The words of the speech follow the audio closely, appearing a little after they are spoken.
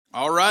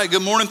All right,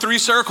 good morning, Three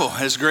Circle.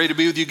 It's great to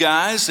be with you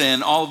guys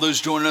and all of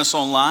those joining us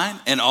online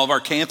and all of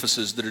our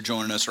campuses that are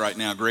joining us right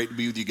now. Great to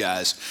be with you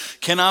guys.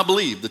 Cannot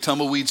believe the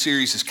Tumbleweed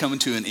series is coming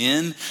to an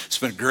end. It's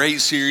been a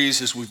great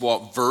series as we've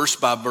walked verse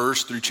by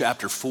verse through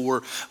chapter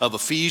 4 of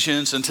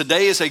Ephesians. And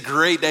today is a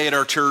great day at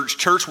our church,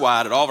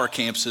 church-wide at all of our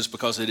campuses,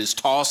 because it is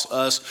Toss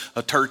Us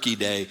a Turkey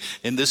Day.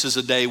 And this is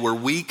a day where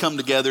we come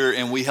together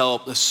and we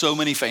help so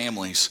many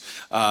families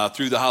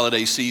through the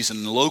holiday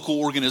season. Local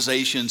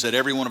organizations at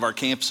every one of our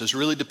campuses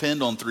really depend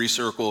on Three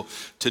Circle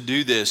to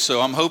do this.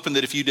 So I'm hoping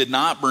that if you did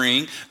not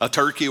bring a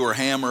turkey or a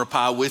ham or a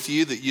pie with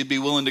you, that you'd be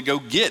willing to go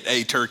get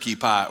a turkey,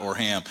 pie, or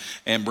ham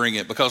and bring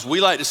it, because we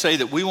like to say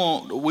that we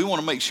want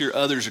to make sure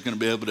others are going to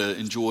be able to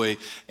enjoy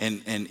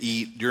and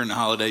eat during the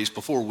holidays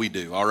before we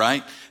do, all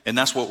right? And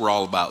that's what we're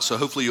all about. So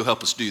hopefully you'll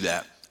help us do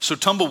that. So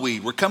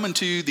Tumbleweed, we're coming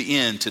to the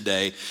end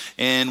today,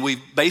 and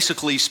we've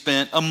basically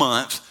spent a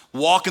month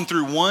walking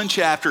through one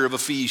chapter of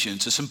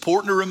Ephesians. It's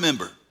important to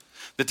remember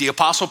that the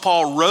Apostle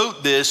Paul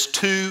wrote this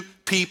to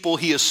people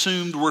he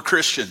assumed were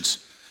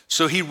Christians.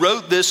 So he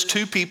wrote this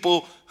to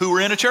people who were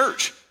in a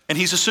church, and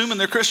he's assuming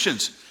they're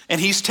Christians. And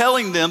he's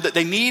telling them that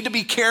they need to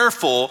be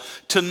careful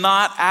to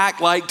not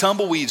act like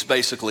tumbleweeds,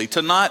 basically,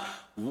 to not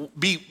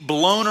be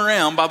blown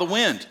around by the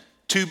wind,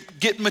 to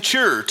get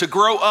mature, to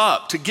grow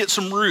up, to get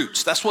some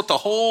roots. That's what the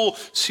whole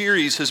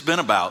series has been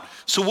about.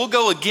 So we'll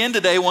go again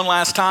today one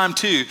last time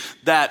to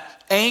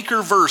that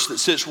anchor verse that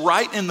sits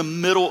right in the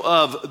middle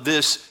of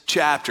this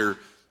chapter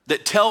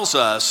that tells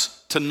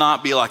us to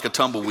not be like a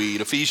tumbleweed.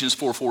 Ephesians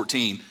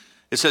 4:14.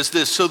 It says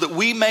this: so that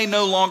we may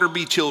no longer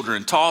be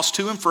children, tossed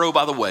to and fro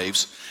by the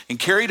waves and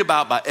carried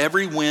about by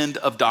every wind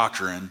of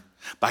doctrine,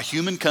 by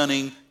human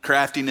cunning,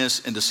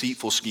 craftiness, and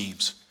deceitful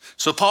schemes.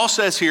 So Paul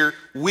says here,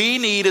 we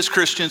need as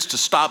Christians to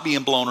stop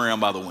being blown around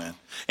by the wind.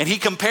 And he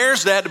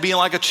compares that to being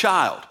like a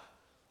child.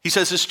 He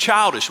says it's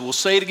childish. We'll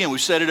say it again.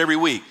 We've said it every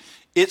week.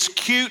 It's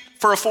cute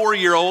for a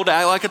 4-year-old to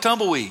act like a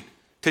tumbleweed,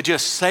 to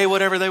just say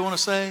whatever they want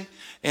to say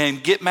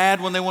and get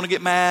mad when they want to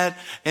get mad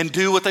and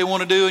do what they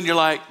want to do. And you're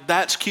like,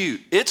 that's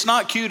cute. It's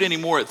not cute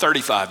anymore at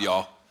 35,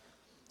 y'all.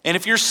 And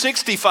if you're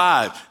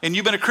 65 and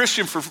you've been a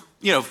Christian for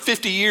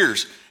 50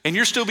 years and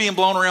you're still being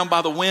blown around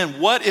by the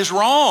wind, what is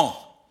wrong?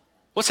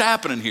 What's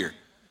happening here?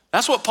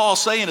 That's what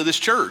Paul's saying to this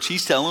church.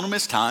 He's telling them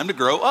it's time to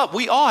grow up.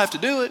 We all have to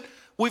do it.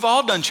 We've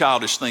all done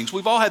childish things.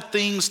 We've all had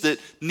things that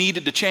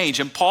needed to change.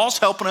 And Paul's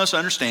helping us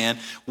understand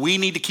we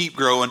need to keep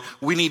growing.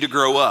 We need to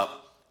grow up.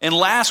 And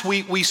last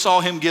week we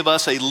saw him give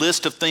us a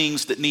list of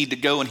things that need to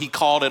go, and he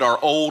called it our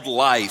old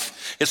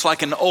life. It's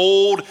like an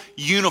old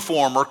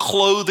uniform or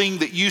clothing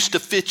that used to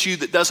fit you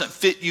that doesn't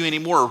fit you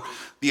anymore.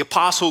 The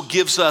apostle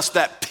gives us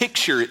that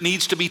picture. It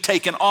needs to be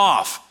taken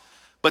off.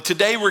 But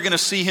today we're going to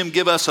see him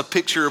give us a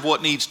picture of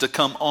what needs to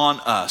come on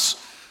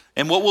us.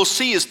 And what we'll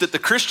see is that the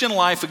Christian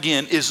life,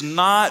 again, is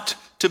not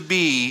to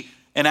be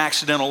an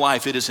accidental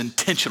life. It is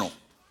intentional.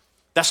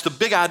 That's the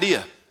big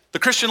idea. The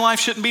Christian life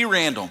shouldn't be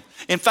random.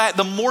 In fact,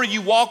 the more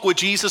you walk with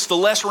Jesus, the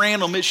less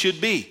random it should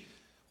be.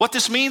 What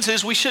this means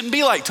is we shouldn't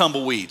be like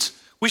tumbleweeds.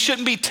 We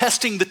shouldn't be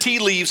testing the tea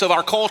leaves of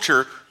our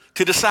culture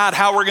to decide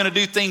how we're going to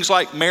do things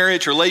like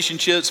marriage,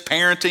 relationships,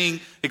 parenting,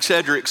 et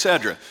cetera, et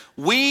cetera.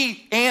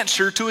 We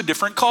answer to a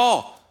different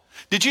call.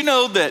 Did you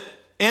know that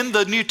in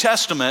the New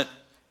Testament,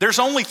 there's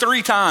only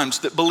 3 times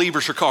that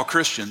believers are called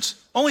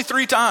Christians? Only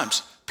 3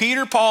 times.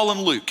 Peter, Paul,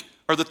 and Luke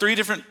are the 3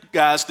 different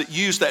guys that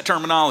use that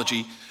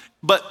terminology.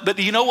 But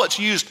do you know what's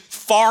used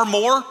far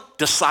more?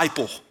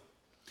 Disciple.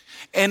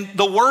 And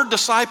the word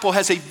disciple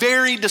has a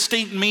very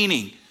distinct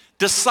meaning.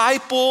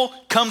 Disciple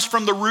comes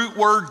from the root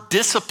word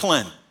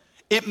discipline.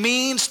 It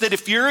means that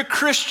if you're a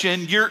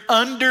Christian, you're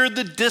under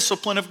the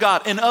discipline of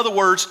God. In other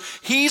words,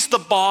 he's the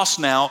boss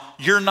now,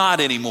 you're not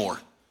anymore.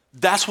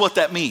 That's what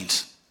that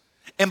means.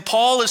 And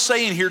Paul is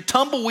saying here,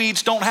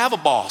 tumbleweeds don't have a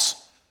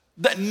boss.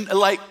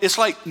 It's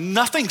like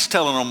nothing's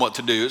telling them what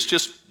to do. It's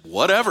just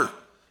whatever.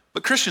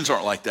 But Christians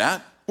aren't like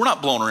that. We're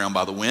not blown around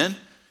by the wind.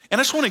 And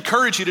I just want to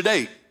encourage you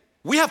today.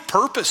 We have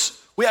purpose.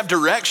 We have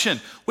direction.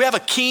 We have a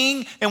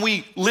king, and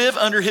we live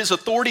under his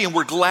authority, and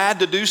we're glad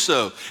to do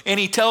so. And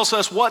he tells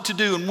us what to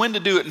do and when to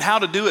do it and how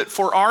to do it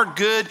for our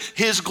good,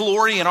 his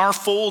glory, and our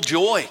full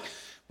joy.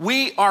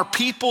 We are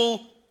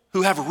people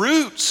who have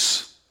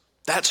roots.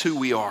 That's who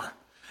we are.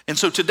 And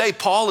so today,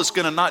 Paul is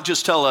going to not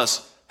just tell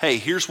us, hey,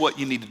 here's what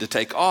you needed to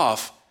take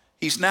off.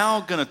 He's now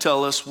going to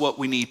tell us what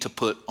we need to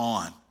put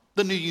on,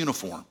 the new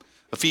uniform.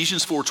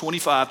 Ephesians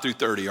 4:25 through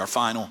 30, our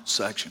final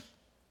section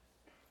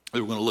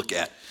that we're going to look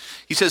at.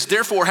 He says,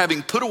 therefore,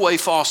 having put away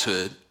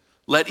falsehood,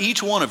 let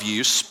each one of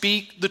you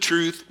speak the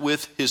truth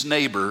with his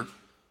neighbor,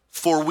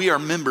 for we are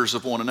members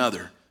of one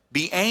another.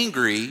 Be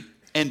angry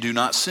and do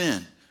not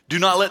sin. Do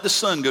not let the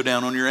sun go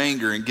down on your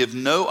anger, and give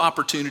no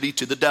opportunity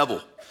to the devil.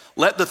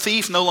 Let the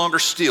thief no longer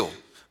steal,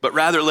 but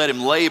rather let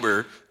him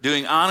labor,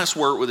 doing honest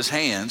work with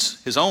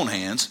his own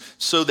hands,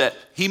 so that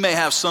he may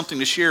have something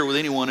to share with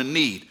anyone in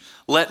need.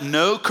 Let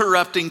no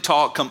corrupting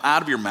talk come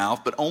out of your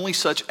mouth, but only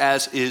such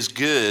as is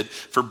good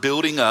for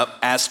building up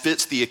as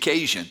fits the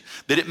occasion,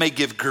 that it may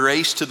give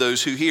grace to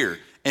those who hear.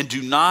 and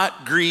do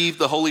not grieve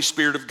the Holy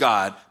Spirit of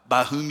God,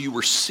 by whom you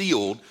were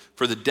sealed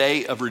for the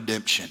day of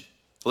redemption.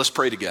 Let's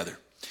pray together.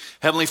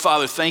 Heavenly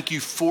Father, thank you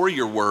for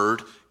your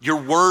word.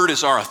 Your word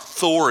is our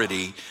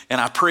authority, and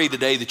I pray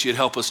today that you'd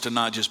help us to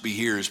not just be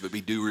hearers, but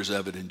be doers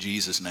of it in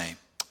Jesus' name.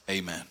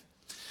 Amen.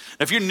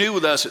 Now, if you're new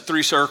with us at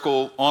Three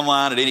Circle,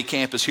 online, at any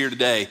campus here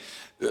today,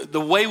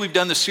 the way we've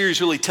done this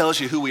series really tells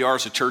you who we are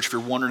as a church. If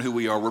you're wondering who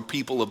we are, we're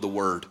people of the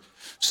word.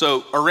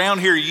 So around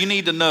here, you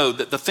need to know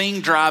that the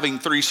thing driving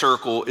Three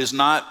Circle is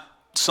not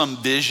some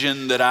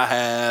vision that I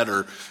had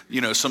or,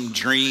 some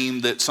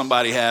dream that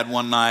somebody had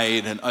one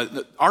night. And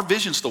our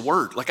vision's the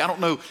word. Like, I don't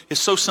know. It's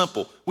so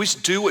simple. We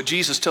just do what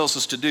Jesus tells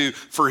us to do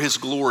for his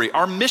glory.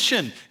 Our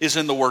mission is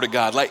in the word of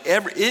God.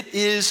 It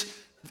is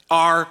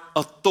our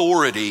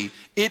authority.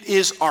 It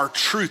is our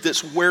truth.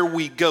 It's where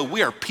we go.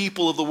 We are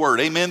people of the word.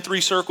 Amen,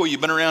 Three Circle.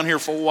 You've been around here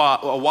for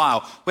a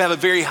while. We have a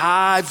very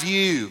high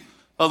view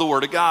of the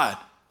word of God.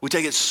 We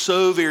take it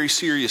so very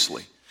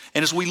seriously.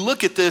 And as we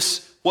look at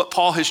this, what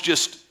Paul has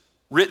just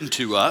written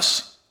to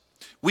us,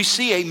 we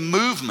see a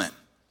movement.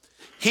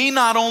 He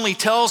not only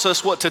tells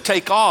us what to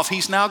take off,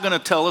 he's now going to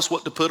tell us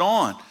what to put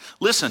on.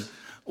 Listen,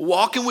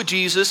 walking with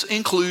Jesus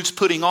includes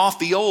putting off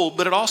the old,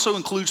 but it also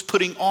includes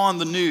putting on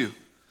the new.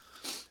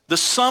 The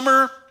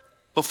summer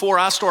before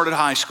I started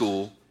high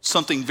school,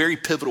 something very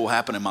pivotal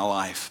happened in my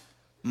life.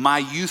 My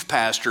youth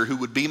pastor, who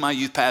would be my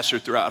youth pastor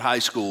throughout high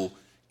school,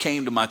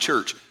 came to my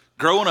church.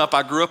 Growing up,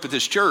 I grew up at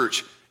this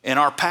church, and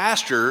our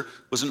pastor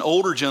was an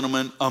older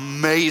gentleman,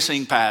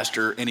 amazing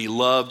pastor, and he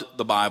loved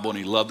the Bible and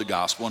he loved the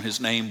gospel. And his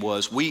name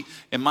was,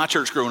 in my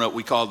church growing up,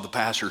 we called the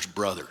pastor's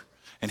brother,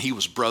 and he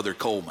was Brother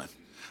Coleman.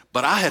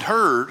 But I had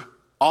heard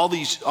all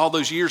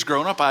those years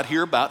growing up, I'd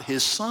hear about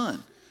his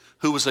son,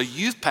 who was a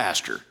youth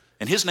pastor,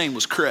 and his name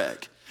was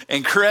Craig.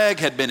 And Craig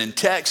had been in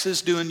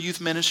Texas doing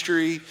youth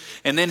ministry,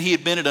 and then he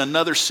had been at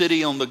another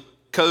city on the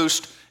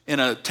coast in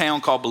a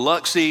town called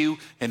Biloxi,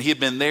 and he had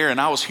been there,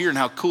 and I was hearing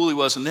how cool he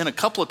was. And then a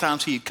couple of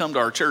times he had come to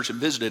our church and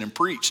visited and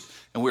preached,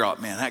 and we were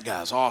like, man, that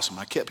guy's awesome.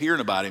 I kept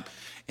hearing about him.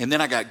 And then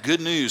I got good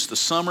news. The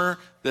summer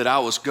that I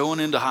was going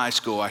into high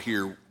school, I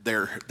hear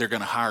they're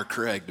going to hire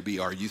Craig to be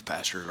our youth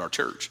pastor at our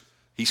church.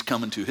 He's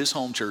coming to his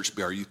home church to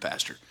be our youth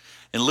pastor.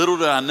 And little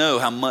did I know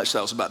how much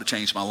that was about to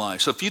change my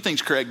life. So a few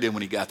things Craig did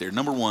when he got there.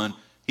 Number one,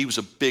 he was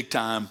a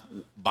big-time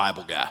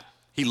Bible guy.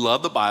 He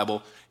loved the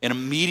Bible. And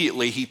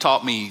immediately he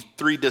taught me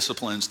 3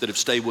 disciplines that have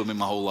stayed with me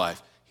my whole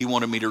life. He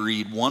wanted me to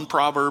read 1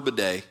 proverb a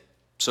day.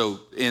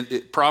 So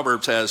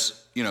Proverbs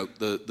has,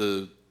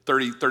 the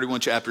 31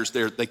 chapters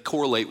there. They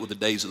correlate with the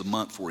days of the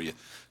month for you.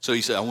 So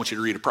he said, I want you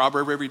to read a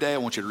proverb every day. I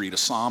want you to read a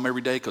psalm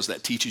every day because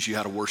that teaches you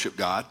how to worship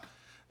God.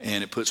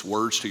 And it puts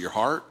words to your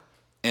heart.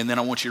 And then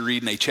I want you to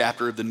read in a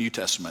chapter of the New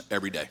Testament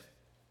every day.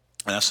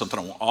 And that's something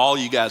I want all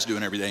you guys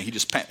doing every day.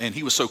 And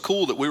he was so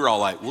cool that we were all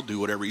like, we'll do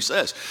whatever he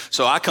says.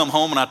 So I come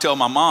home and I tell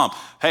my mom,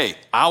 hey,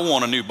 I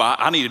want a new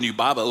Bible. I need a new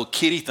Bible, a little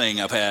kitty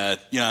thing I've had.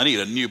 I need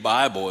a new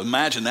Bible.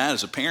 Imagine that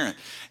as a parent.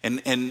 And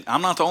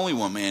I'm not the only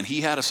one, man. He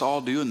had us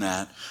all doing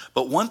that.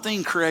 But one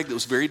thing, Craig, that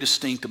was very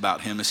distinct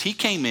about him is he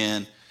came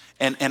in,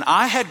 and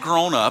I had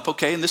grown up,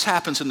 okay, and this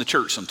happens in the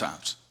church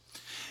sometimes.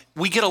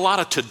 We get a lot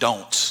of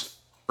to-don'ts,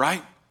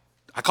 right?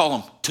 I call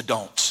them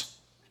to-don'ts.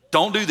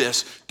 Don't do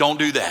this. Don't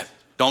do that.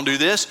 Don't do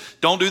this,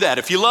 don't do that.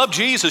 If you love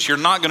Jesus, you're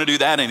not going to do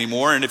that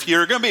anymore. And if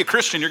you're going to be a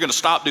Christian, you're going to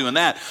stop doing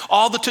that.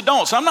 All the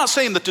to-don'ts. I'm not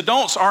saying the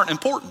to-don'ts aren't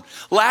important.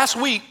 Last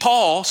week,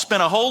 Paul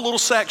spent a whole little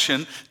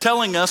section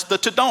telling us the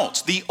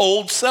to-don'ts, the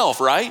old self,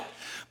 right?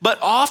 But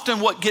often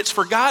what gets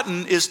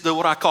forgotten is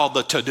what I call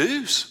the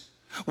to-dos.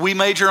 We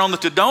major on the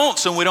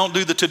to-don'ts and we don't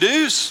do the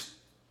to-dos.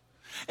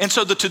 And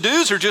so the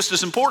to-dos are just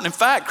as important. In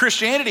fact,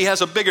 Christianity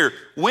has a bigger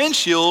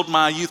windshield,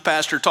 my youth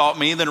pastor taught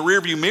me, than a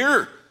rearview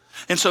mirror.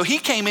 And so he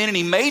came in and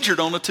he majored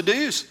on the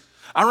to-dos.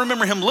 I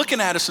remember him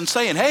looking at us and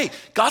saying, hey,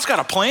 God's got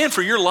a plan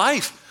for your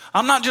life.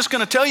 I'm not just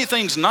going to tell you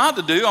things not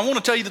to do. I want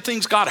to tell you the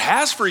things God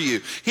has for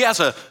you. He has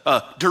a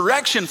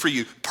direction for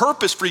you,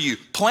 purpose for you,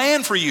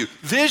 plan for you,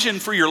 vision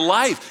for your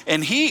life.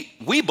 And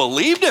we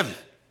believed him.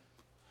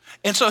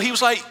 And so he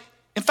was like,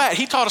 in fact,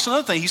 he taught us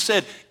another thing. He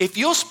said, if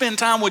you'll spend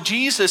time with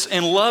Jesus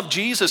and love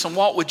Jesus and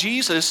walk with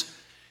Jesus,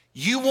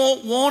 you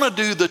won't want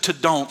to do the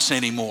to-don'ts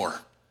anymore.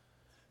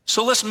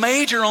 So let's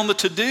major on the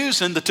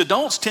to-dos, and the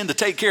to-don'ts tend to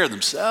take care of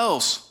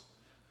themselves.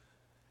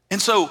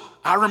 And so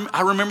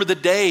I remember the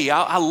day,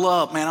 I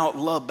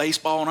loved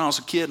baseball when I was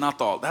a kid, and I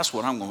thought, that's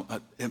what I'm going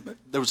to.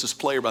 There was this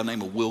player by the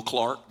name of Will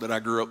Clark that I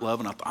grew up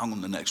loving. I thought, I'm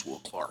going to the next Will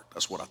Clark.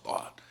 That's what I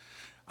thought.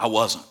 I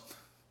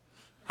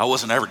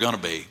wasn't ever going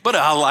to be. But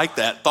I liked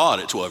that thought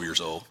at 12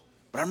 years old.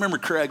 But I remember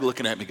Craig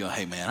looking at me going,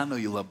 hey, man, I know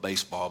you love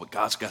baseball, but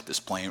God's got this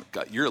plan.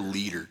 You're a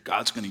leader.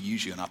 God's going to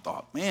use you. And I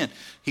thought, man,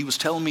 he was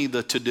telling me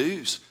the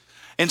to-dos.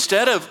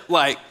 Instead of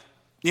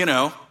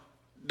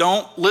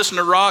don't listen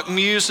to rock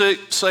music,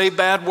 say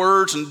bad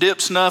words, and dip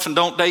snuff, and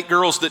don't date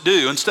girls that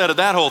do. Instead of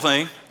that whole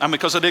thing,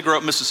 because I did grow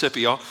up in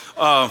Mississippi, y'all.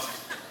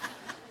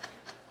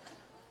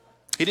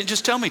 He didn't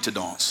just tell me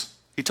to-don'ts.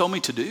 He told me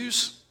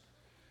to-dos.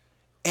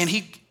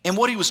 And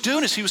what he was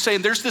doing is he was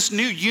saying, there's this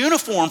new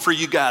uniform for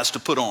you guys to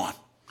put on.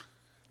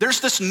 There's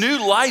this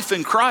new life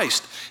in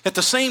Christ. At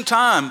the same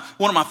time,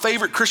 one of my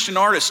favorite Christian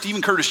artists,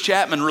 Stephen Curtis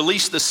Chapman,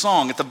 released this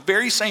song at the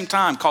very same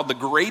time called The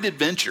Great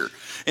Adventure.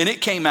 And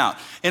it came out.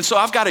 And so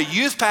I've got a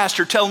youth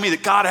pastor telling me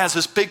that God has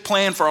this big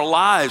plan for our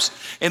lives.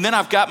 And then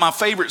I've got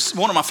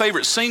one of my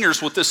favorite singers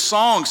with this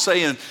song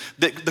saying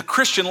that the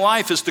Christian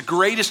life is the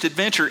greatest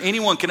adventure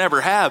anyone can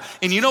ever have.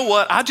 And you know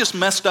what? I just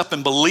messed up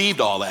and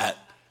believed all that.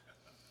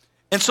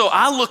 And so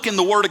I look in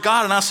the Word of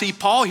God and I see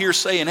Paul here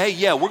saying, hey,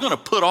 yeah, we're going to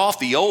put off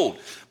the old,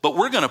 but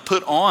we're going to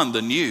put on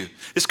the new.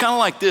 It's kind of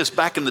like this.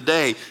 Back in the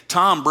day,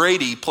 Tom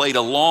Brady played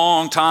a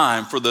long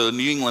time for the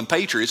New England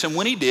Patriots. And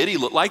when he did, he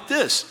looked like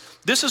this.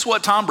 This is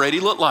what Tom Brady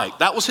looked like.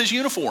 That was his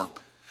uniform.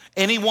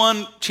 And he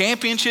won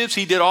championships.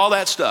 He did all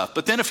that stuff.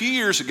 But then a few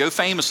years ago,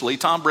 famously,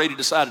 Tom Brady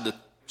decided to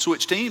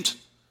switch teams.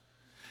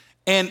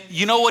 And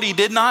you know what he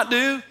did not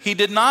do? He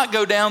did not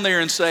go down there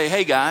and say,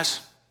 hey, guys,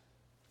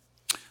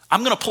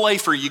 I'm going to play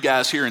for you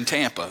guys here in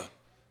Tampa,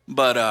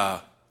 but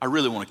I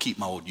really want to keep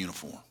my old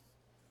uniform.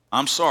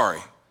 I'm sorry,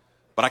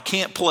 but I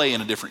can't play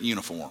in a different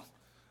uniform.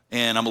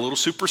 And I'm a little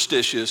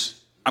superstitious.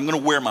 I'm going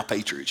to wear my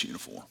Patriots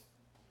uniform,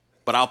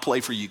 but I'll play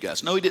for you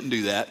guys. No, he didn't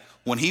do that.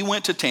 When he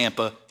went to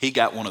Tampa, he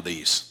got one of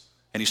these,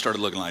 and he started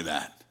looking like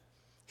that.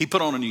 He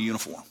put on a new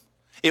uniform.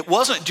 It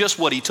wasn't just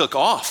what he took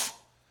off.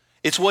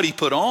 It's what he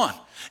put on.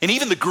 And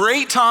even the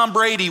great Tom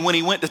Brady, when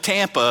he went to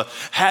Tampa,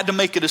 had to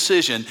make a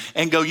decision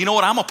and go, you know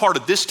what, I'm a part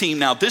of this team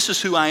now. This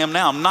is who I am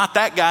now. I'm not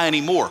that guy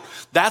anymore.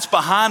 That's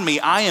behind me.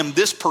 I am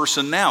this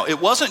person now.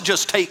 It wasn't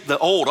just take the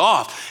old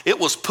off. It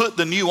was put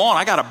the new on.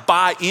 I got to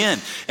buy in.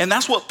 And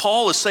that's what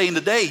Paul is saying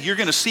today. You're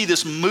going to see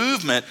this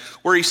movement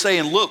where he's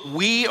saying, look,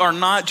 we are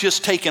not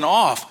just taking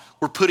off.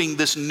 We're putting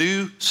this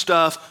new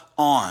stuff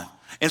on.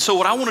 And so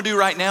what I want to do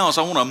right now is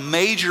I want to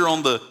major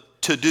on the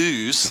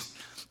to-dos.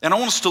 And I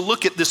want us to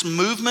look at this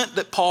movement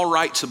that Paul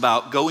writes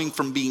about, going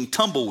from being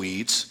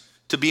tumbleweeds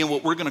to being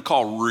what we're going to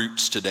call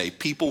roots today.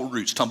 People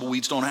roots.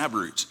 Tumbleweeds don't have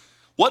roots.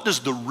 What does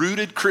the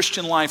rooted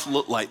Christian life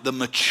look like? The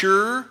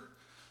mature,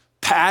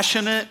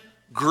 passionate,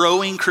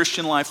 growing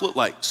Christian life look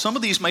like? Some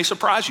of these may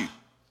surprise you,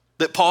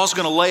 that Paul's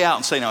going to lay out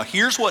and say, now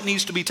here's what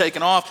needs to be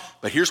taken off,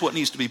 but here's what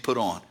needs to be put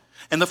on.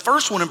 And the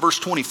first one in verse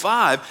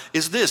 25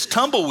 is this: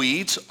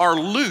 tumbleweeds are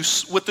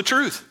loose with the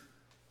truth.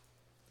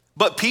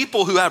 But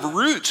people who have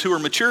roots, who are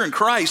mature in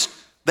Christ,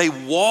 they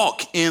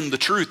walk in the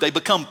truth. They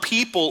become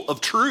people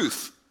of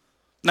truth.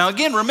 Now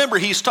again, remember,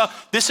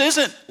 this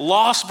isn't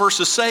lost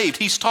versus saved.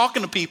 He's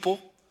talking to people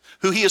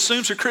who he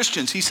assumes are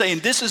Christians. He's saying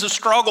this is a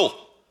struggle.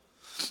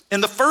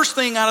 And the first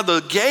thing out of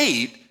the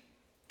gate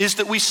is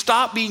that we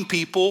stop being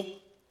people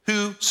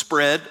who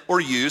spread or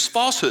use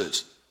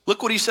falsehoods.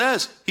 Look what he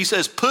says. He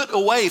says, put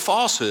away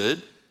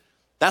falsehood.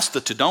 That's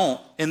the to don't.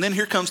 And then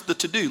here comes the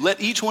to do.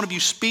 Let each one of you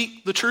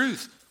speak the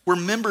truth. We're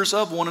members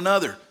of one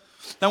another.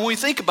 Now, when we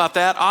think about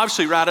that,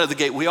 obviously right out of the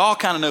gate, we all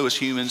kind of know as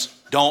humans,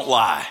 don't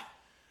lie.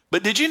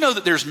 But did you know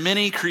that there's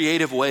many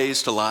creative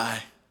ways to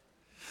lie?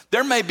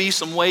 There may be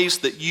some ways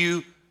that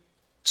you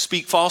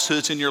speak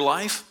falsehoods in your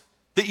life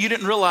that you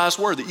didn't realize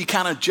were, that you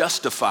kind of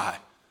justify.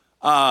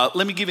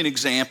 Let me give you an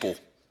example.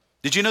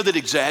 Did you know that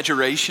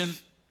exaggeration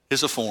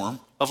is a form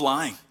of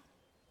lying?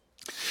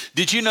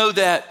 Did you know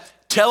that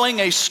telling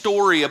a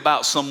story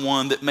about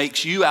someone that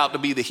makes you out to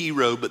be the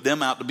hero but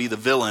them out to be the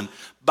villain,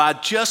 by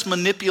just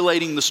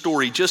manipulating the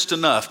story just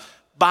enough,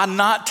 by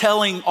not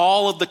telling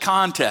all of the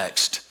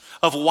context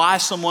of why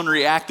someone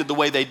reacted the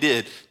way they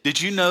did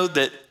you know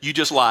that you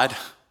just lied?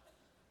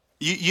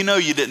 You know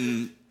you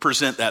didn't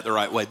present that the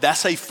right way.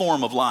 That's a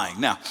form of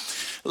lying. Now,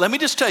 let me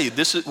just tell you,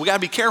 we got to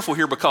be careful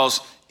here, because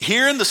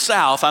here in the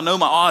South, I know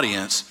my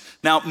audience.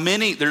 Now,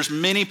 there's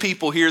many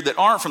people here that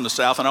aren't from the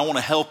South, and I want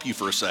to help you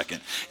for a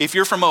second. If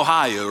you're from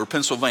Ohio or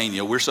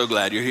Pennsylvania, we're so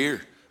glad you're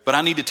here. But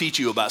I need to teach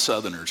you about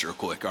Southerners real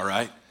quick, all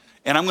right?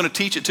 And I'm going to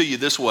teach it to you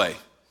this way.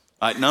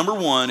 All right, number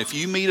one, if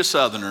you meet a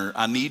Southerner,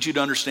 I need you to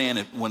understand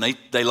that when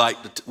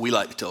we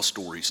like to tell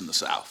stories in the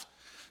South.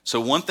 So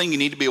one thing you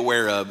need to be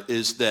aware of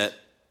is that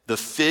the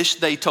fish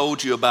they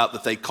told you about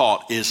that they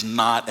caught is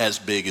not as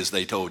big as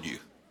they told you.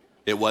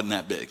 It wasn't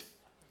that big.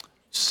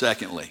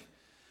 Secondly,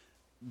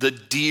 the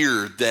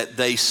deer that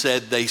they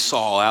said they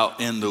saw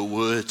out in the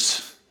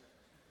woods,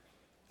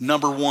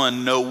 number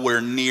one,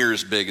 nowhere near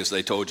as big as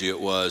they told you it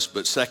was.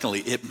 But secondly,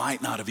 it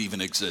might not have even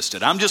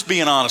existed. I'm just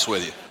being honest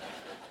with you.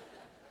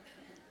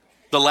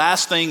 The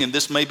last thing, and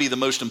this may be the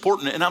most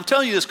important, and I'm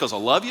telling you this because I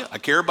love you, I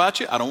care about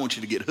you, I don't want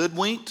you to get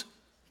hoodwinked.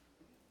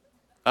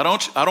 I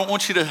don't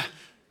want you to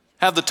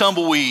have the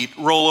tumbleweed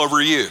roll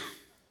over you,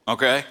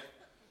 okay?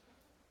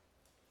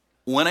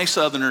 When a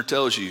Southerner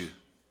tells you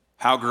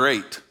how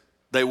great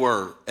they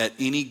were at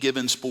any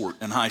given sport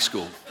in high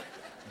school,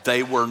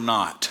 they were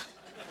not.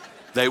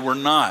 They were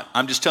not.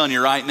 I'm just telling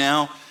you right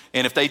now.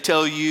 And if they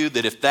tell you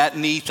that if that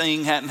knee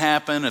thing hadn't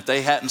happened, if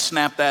they hadn't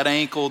snapped that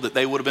ankle, that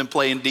they would have been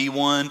playing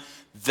D1,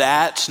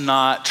 that's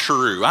not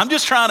true. I'm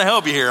just trying to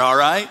help you here, all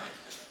right?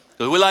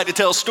 Because we like to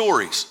tell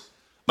stories.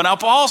 But now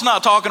Paul's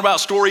not talking about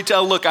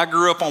storytelling. Look, I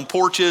grew up on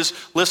porches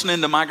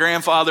listening to my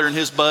grandfather and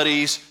his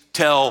buddies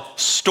tell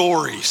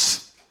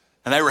stories.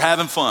 And they were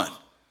having fun.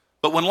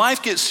 But when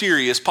life gets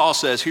serious, Paul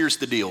says, here's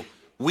the deal.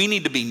 We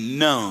need to be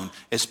known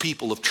as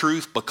people of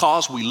truth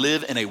because we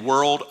live in a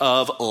world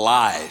of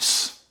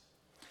lies.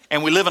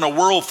 And we live in a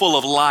world full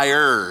of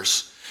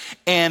liars.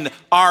 And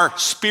our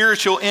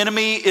spiritual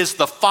enemy is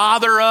the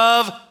father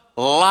of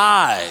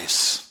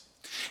lies.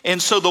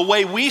 And so the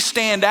way we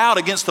stand out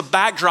against the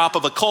backdrop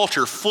of a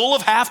culture full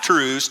of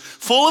half-truths,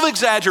 full of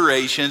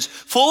exaggerations,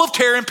 full of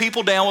tearing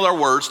people down with our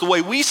words, the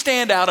way we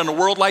stand out in a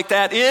world like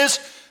that is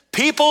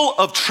people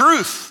of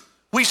truth.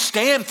 We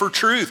stand for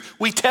truth.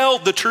 We tell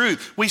the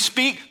truth. We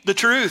speak the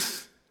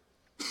truth.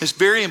 It's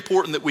very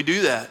important that we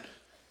do that.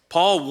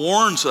 Paul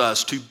warns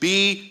us to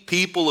be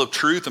people of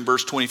truth in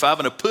verse 25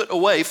 and to put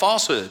away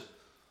falsehood.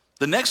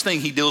 The next thing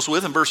he deals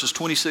with in verses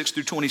 26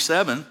 through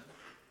 27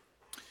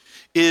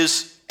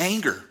 is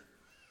anger.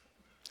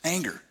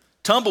 Anger.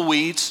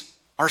 Tumbleweeds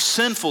are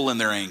sinful in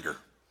their anger,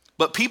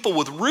 but people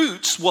with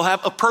roots will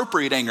have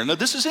appropriate anger. Now,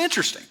 this is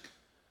interesting.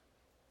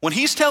 When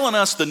he's telling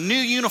us the new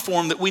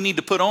uniform that we need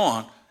to put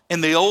on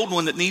and the old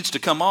one that needs to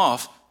come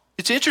off,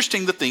 it's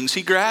interesting the things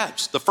he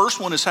grabs. The first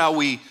one is how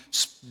we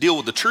deal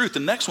with the truth. The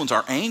next one's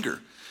our anger.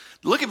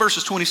 Look at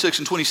verses 26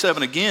 and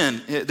 27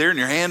 again. They're in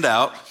your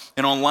handout,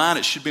 and online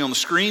it should be on the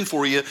screen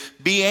for you.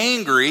 Be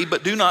angry,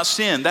 but do not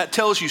sin. That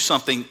tells you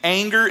something.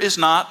 Anger is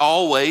not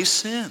always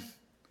sin.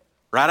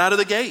 Right out of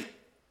the gate.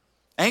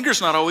 Anger is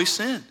not always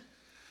sin.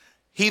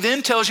 He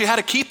then tells you how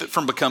to keep it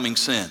from becoming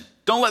sin.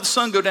 Don't let the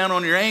sun go down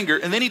on your anger.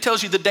 And then he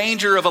tells you the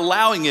danger of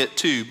allowing it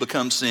to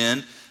become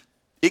sin.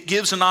 It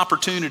gives an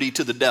opportunity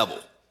to the devil.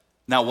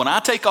 Now, when I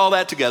take all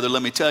that together,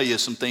 let me tell you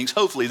some things,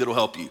 hopefully, that'll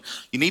help you.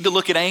 You need to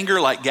look at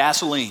anger like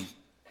gasoline.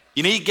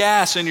 You need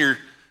gas in your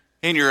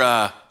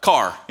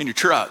car, in your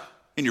truck,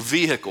 in your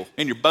vehicle,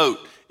 in your boat.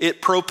 It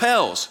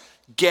propels.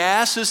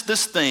 Gas is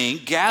this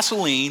thing,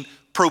 gasoline,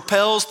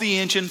 propels the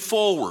engine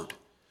forward.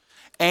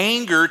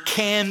 Anger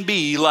can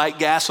be like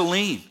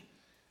gasoline.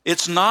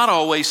 It's not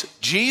always,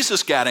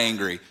 Jesus got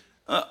angry.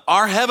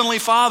 Our Heavenly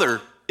Father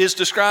is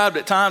described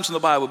at times in the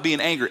Bible being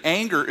angry.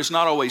 Anger is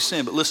not always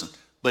sin, but listen,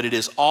 but it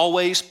is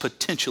always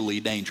potentially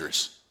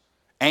dangerous.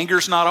 Anger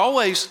is not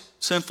always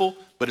sinful,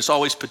 but it's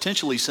always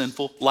potentially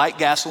sinful, like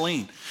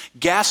gasoline.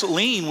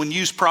 Gasoline, when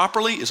used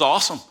properly, is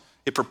awesome.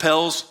 It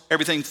propels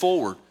everything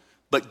forward.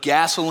 But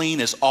gasoline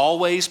is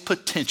always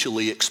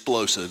potentially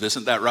explosive,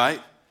 isn't that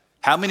right?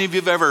 How many of you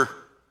have ever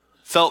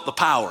felt the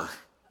power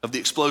of the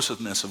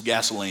explosiveness of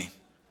gasoline?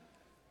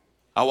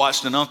 I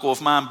watched an uncle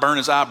of mine burn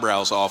his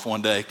eyebrows off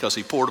one day because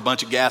he poured a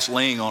bunch of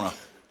gasoline on a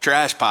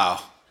trash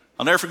pile.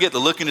 I'll never forget the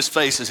look in his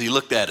face as he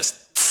looked at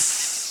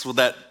us with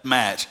that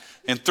match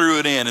and threw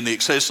it in. And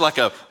it's like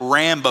a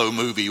Rambo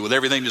movie with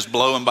everything just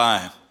blowing by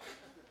him.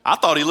 I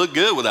thought he looked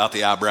good without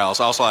the eyebrows.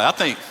 I was like, I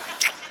think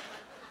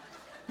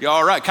you're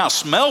all right. Kind of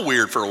smell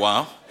weird for a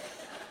while.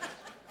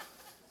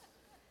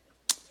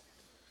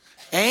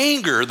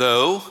 Anger,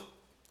 though,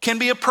 can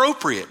be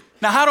appropriate.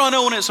 Now, how do I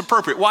know when it's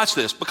appropriate? Watch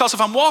this. Because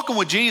if I'm walking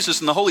with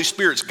Jesus and the Holy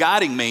Spirit's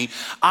guiding me,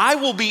 I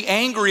will be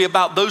angry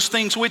about those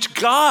things which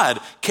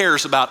God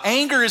cares about.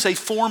 Anger is a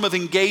form of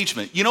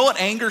engagement. You know what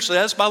anger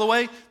says, by the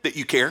way? That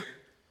you care.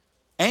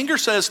 Anger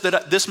says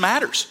that this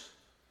matters.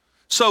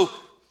 So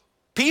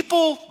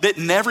people that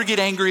never get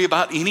angry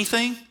about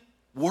anything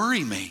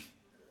worry me.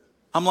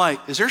 I'm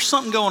like, is there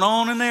something going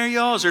on in there,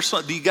 y'all? Is there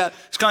something?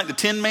 It's kind of like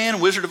the Tin Man,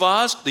 Wizard of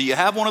Oz. Do you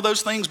have one of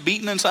those things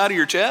beating inside of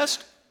your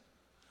chest?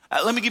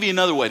 Let me give you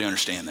another way to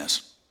understand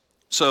this.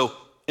 So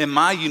in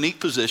my unique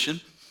position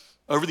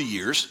over the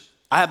years,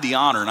 I have the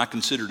honor, and I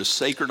consider it a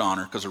sacred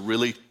honor because I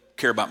really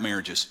care about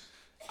marriages.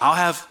 I'll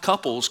have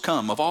couples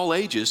come of all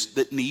ages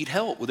that need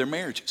help with their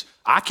marriages.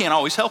 I can't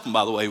always help them,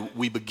 by the way.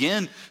 We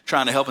begin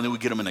trying to help, and then we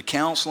get them into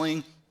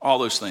counseling, all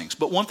those things.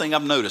 But one thing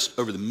I've noticed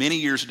over the many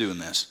years of doing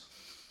this,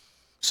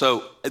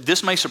 so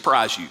this may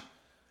surprise you.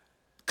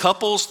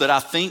 Couples that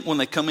I think when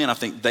they come in, I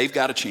think they've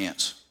got a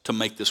chance to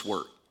make this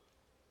work.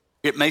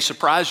 It may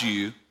surprise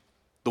you,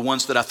 the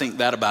ones that I think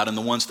that about and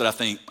the ones that I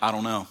think, I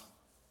don't know.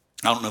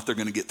 I don't know if they're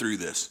going to get through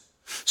this.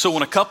 So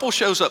when a couple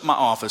shows up in my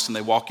office and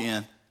they walk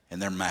in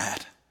and they're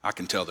mad, I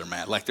can tell they're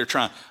mad. Like they're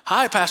trying,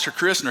 hi, Pastor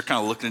Chris, and they're kind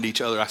of looking at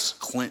each other. I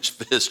clench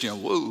fist,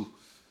 whoa.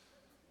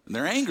 And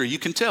they're angry, you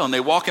can tell. And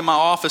they walk in my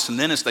office, and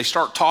then as they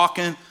start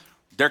talking,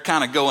 they're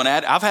kind of going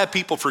at it. I've had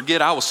people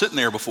forget I was sitting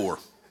there before.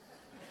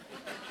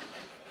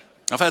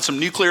 I've had some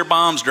nuclear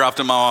bombs dropped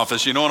in my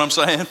office, you know what I'm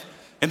saying?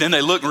 And then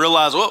they look and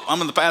realize, oh, I'm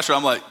in the pastor.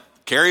 I'm like,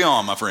 carry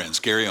on, my friends,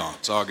 carry on.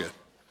 It's all good.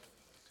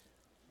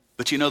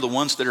 But the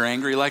ones that are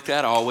angry like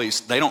that,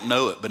 they don't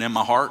know it, but in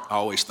my heart, I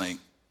always think,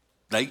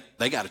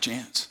 they got a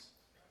chance.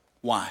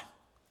 Why?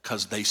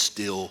 Because they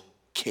still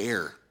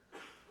care.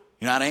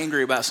 You're not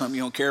angry about something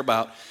you don't care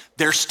about.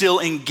 They're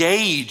still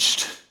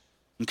engaged,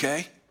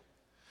 okay?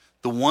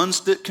 The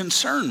ones that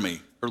concern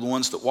me are the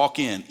ones that walk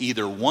in,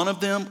 either one of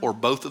them or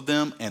both of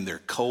them, and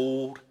they're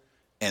cold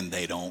and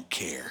they don't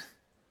care.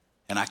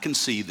 And I can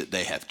see that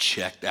they have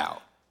checked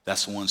out.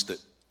 That's the ones that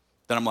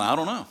I'm like, I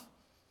don't know.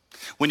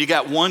 When you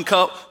got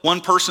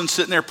one person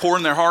sitting there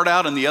pouring their heart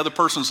out and the other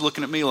person's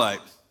looking at me like,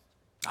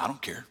 I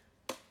don't care.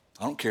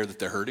 I don't care that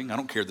they're hurting. I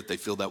don't care that they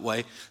feel that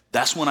way.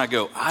 That's when I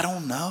go, I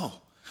don't know.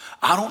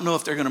 I don't know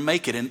if they're going to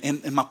make it.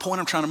 And my point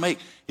I'm trying to make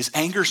is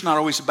anger's not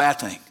always a bad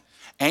thing.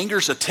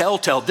 Anger's a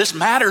telltale. This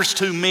matters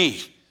to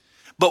me.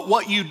 But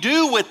what you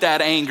do with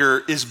that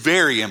anger is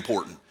very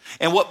important.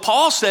 And what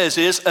Paul says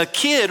is a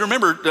kid,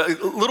 remember,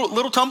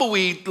 little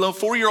tumbleweed, little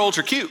 4-year-olds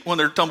are cute when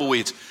they're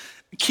tumbleweeds.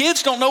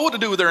 Kids don't know what to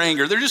do with their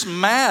anger. They're just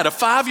mad. A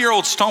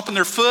 5-year-old stomping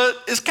their foot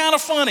is kind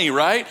of funny,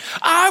 right?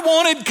 I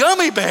wanted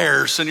gummy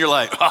bears. And you're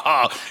like,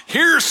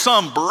 here's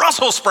some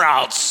Brussels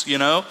sprouts,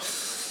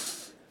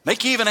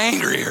 Make you even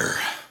angrier.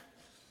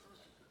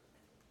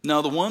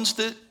 No, the ones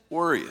that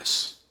worry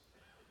us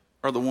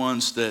are the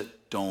ones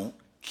that don't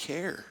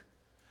care.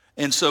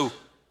 And so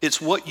it's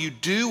what you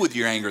do with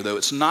your anger, though.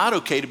 It's not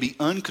okay to be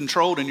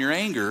uncontrolled in your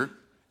anger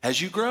as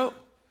you grow.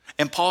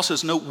 And Paul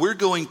says, no, we're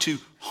going to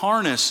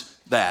harness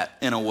that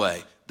in a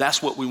way.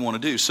 That's what we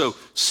want to do. So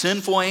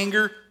sinful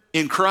anger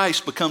in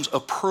Christ becomes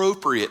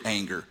appropriate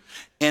anger.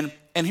 And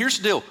here's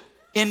the deal.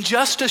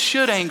 Injustice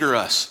should anger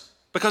us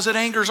because it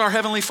angers our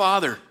Heavenly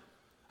Father.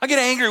 I get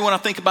angry when I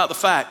think about the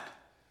fact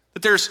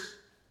that there's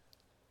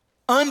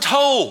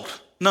untold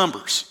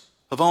numbers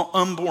of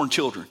unborn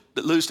children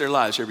that lose their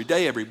lives every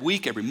day, every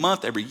week, every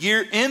month, every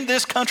year. In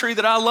this country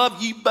that I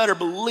love, you better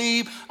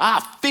believe I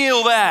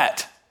feel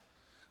that.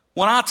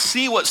 When I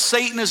see what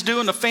Satan is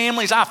doing to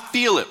families, I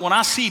feel it. When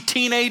I see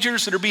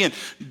teenagers that are being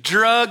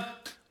drugged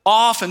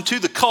off into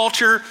the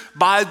culture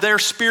by their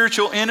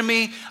spiritual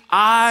enemy,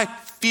 I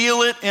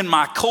feel it in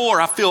my core.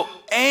 I feel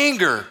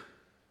anger.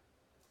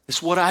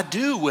 It's what I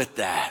do with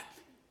that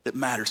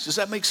matters. Does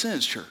that make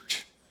sense,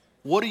 church?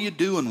 What are you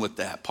doing with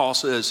that? Paul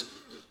says,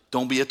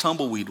 don't be a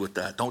tumbleweed with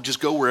that. Don't just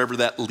go wherever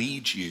that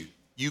leads you.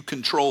 You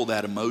control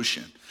that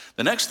emotion.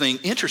 The next thing,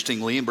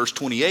 interestingly, in verse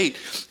 28,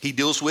 he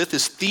deals with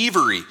is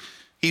thievery.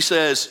 He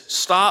says,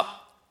 stop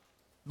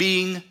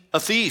being a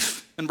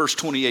thief in verse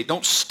 28.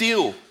 Don't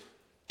steal.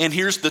 And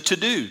here's the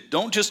to-do.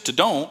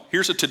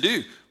 Here's a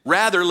to-do.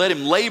 Rather, let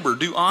him labor,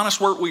 do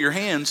honest work with your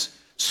hands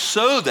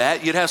so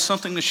that you'd have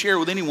something to share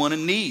with anyone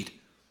in need.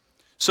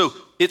 So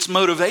it's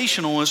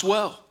motivational as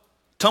well.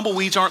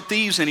 Tumbleweeds aren't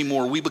thieves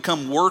anymore. We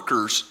become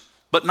workers,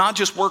 but not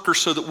just workers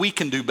so that we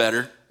can do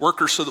better,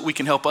 workers so that we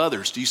can help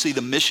others. Do you see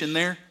the mission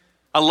there?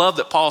 I love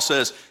that Paul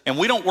says, and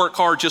we don't work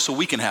hard just so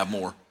we can have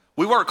more.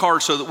 We work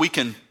hard so that we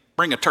can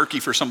bring a turkey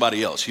for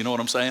somebody else. You know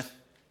what I'm saying?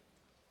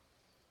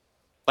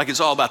 Like it's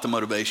all about the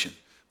motivation.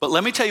 But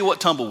let me tell you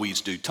what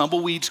tumbleweeds do.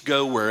 Tumbleweeds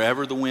go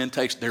wherever the wind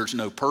takes. There's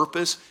no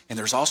purpose, and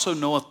there's also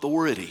no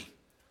authority.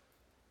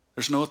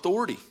 There's no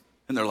authority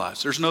in their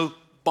lives. There's no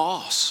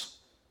boss.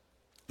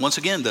 Once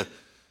again,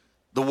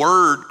 the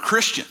word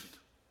Christian,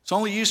 it's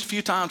only used a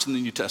few times in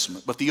the New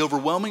Testament, but the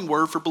overwhelming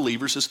word for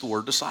believers is the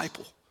word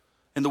disciple.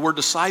 And the word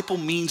disciple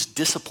means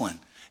discipline.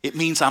 It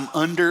means I'm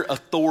under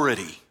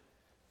authority.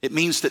 It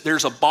means that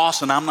there's a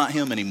boss and I'm not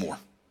him anymore.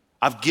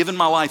 I've given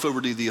my life over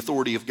to the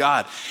authority of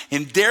God.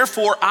 And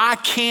therefore, I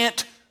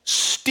can't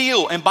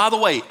steal. And by the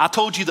way, I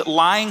told you that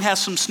lying has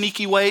some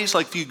sneaky ways.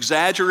 Like if you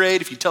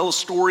exaggerate, if you tell a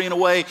story in a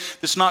way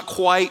that's not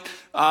quite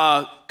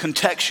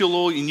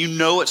contextual and you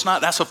know it's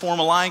not, that's a form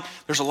of lying.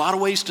 There's a lot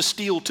of ways to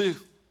steal too.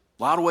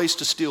 A lot of ways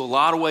to steal, a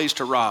lot of ways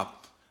to rob.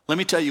 Let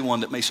me tell you one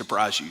that may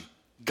surprise you.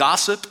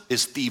 Gossip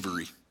is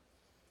thievery.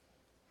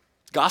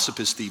 Gossip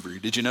is thievery.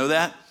 Did you know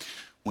that?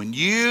 When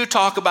you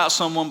talk about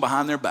someone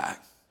behind their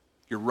back,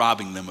 you're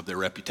robbing them of their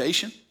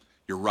reputation.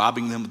 You're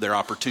robbing them of their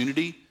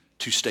opportunity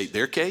to state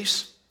their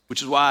case,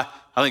 which is why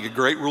I think a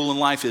great rule in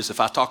life is if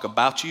I talk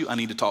about you, I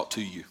need to talk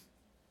to you.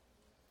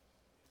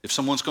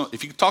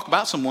 If you talk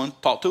about someone,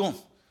 talk to them.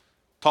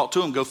 Talk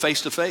to them, go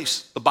face to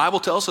face. The Bible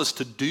tells us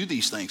to do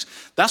these things.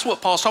 That's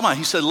what Paul's talking about.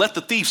 He said, let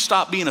the thief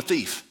stop being a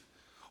thief.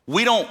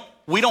 We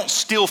don't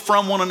steal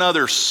from one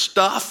another's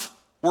stuff.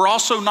 We're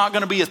also not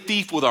going to be a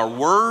thief with our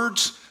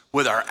words,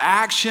 with our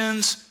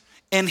actions.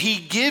 And he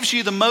gives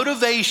you the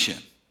motivation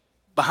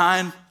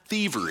behind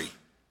thievery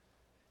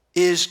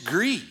is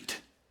greed.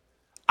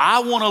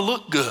 I want to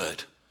look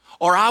good,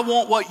 or I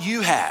want what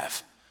you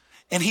have.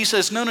 And he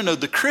says, no.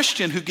 The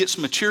Christian who gets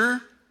mature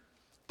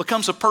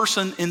becomes a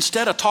person,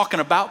 instead of talking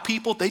about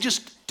people, they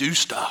just do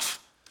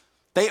stuff.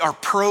 They are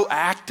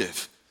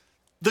proactive.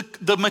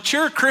 The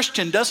mature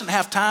Christian doesn't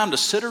have time to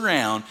sit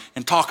around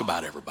and talk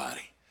about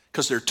everybody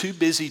because they're too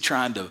busy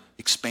trying to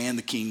expand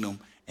the kingdom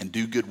and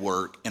do good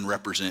work and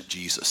represent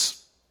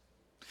Jesus.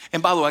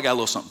 And by the way, I got a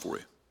little something for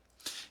you.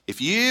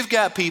 If you've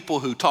got people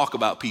who talk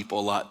about people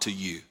a lot to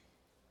you,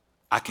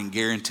 I can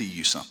guarantee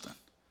you something.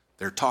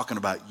 They're talking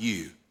about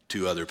you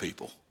to other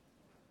people.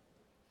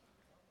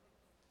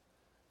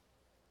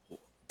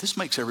 This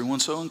makes everyone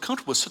so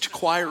uncomfortable. It's such a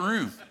quiet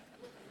room.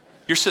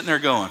 You're sitting there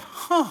going,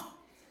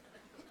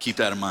 Keep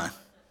that in mind.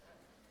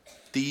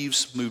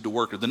 Thieves move to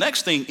worker. The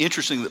next thing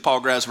interesting that Paul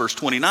grabs, verse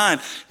 29,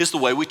 is the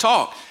way we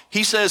talk.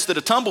 He says that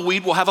a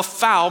tumbleweed will have a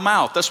foul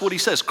mouth. That's what he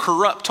says.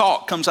 Corrupt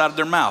talk comes out of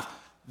their mouth.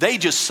 They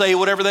just say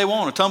whatever they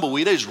want. A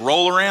tumbleweed, they just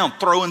roll around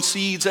throwing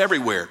seeds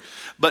everywhere.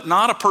 But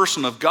not a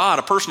person of God.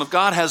 A person of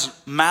God has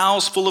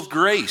mouths full of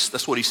grace.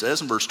 That's what he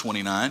says in verse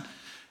 29.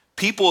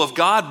 people of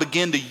God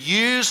begin to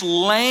use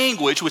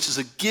language, which is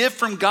a gift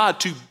from God,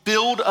 to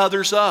build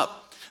others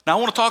up. Now,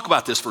 I want to talk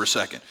about this for a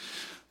second.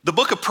 The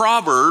book of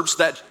Proverbs,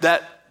 that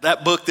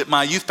book that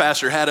my youth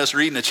pastor had us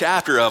reading a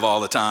chapter of all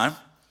the time,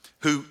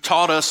 who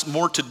taught us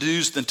more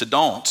to-dos than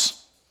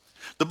to-don'ts.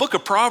 The book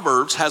of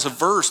Proverbs has a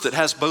verse that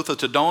has both a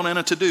to-don't and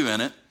a to-do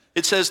in it.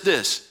 It says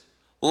this: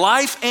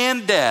 life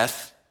and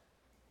death,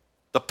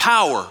 the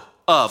power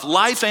of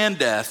life and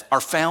death are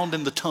found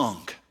in the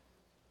tongue.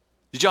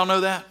 Did y'all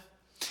know that?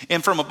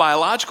 And from a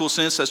biological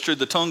sense, that's true.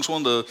 The tongue's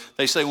one of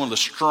the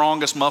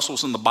strongest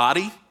muscles in the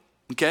body,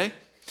 okay?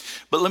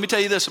 But let me tell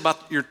you this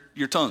about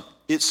your tongue.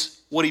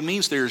 It's what he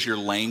means there is your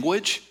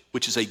language,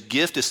 which is a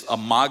gift. It's a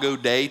Imago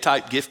Dei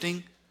type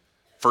gifting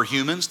for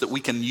humans, that we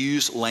can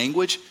use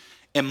language.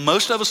 And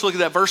most of us look at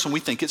that verse and we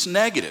think it's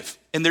negative.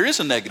 And there is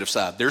a negative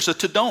side. There's a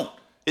to don't.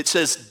 It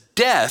says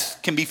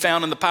death can be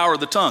found in the power of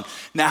the tongue.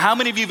 Now, how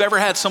many of you have ever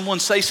had someone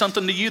say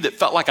something to you that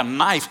felt like a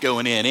knife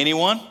going in?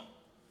 Anyone?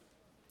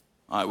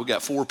 All right, we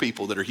got 4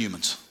 people that are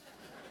humans.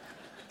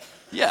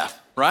 Yeah,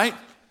 right?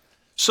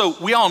 So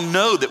we all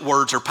know that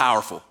words are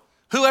powerful.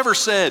 Whoever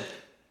said,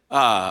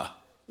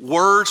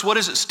 words, what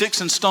is it?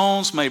 Sticks and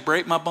stones may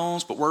break my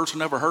bones, but words will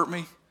never hurt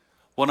me.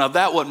 Well, now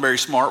that wasn't very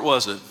smart,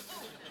 was it?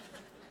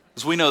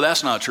 Because we know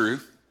that's not true.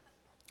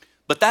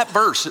 But that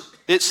verse,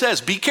 it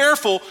says, be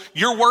careful,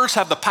 your words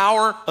have the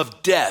power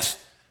of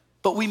death.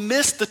 But we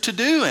missed the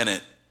to-do in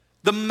it.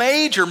 The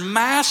major,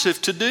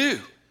 massive to-do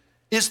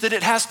is that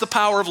it has the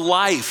power of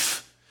life.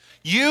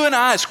 You and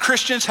I as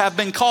Christians have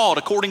been called,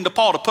 according to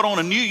Paul, to put on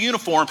a new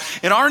uniform.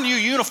 And our new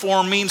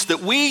uniform means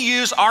that we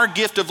use our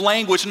gift of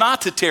language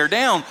not to tear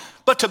down,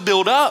 but to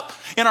build up.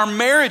 In our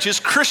marriages,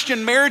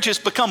 Christian marriages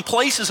become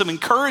places of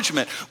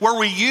encouragement where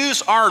we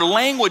use our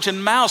language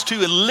and mouths to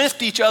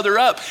lift each other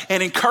up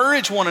and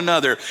encourage one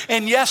another.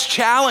 And yes,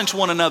 challenge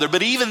one another.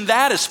 But even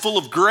that is full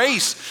of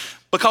grace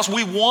because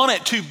we want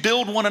it to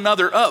build one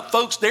another up.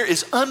 Folks, there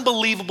is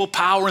unbelievable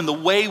power in the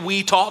way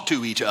we talk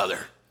to each other.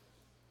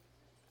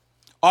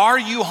 Are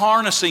you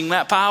harnessing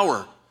that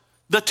power?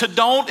 The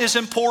to-don't is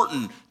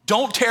important.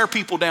 Don't tear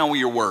people down with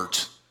your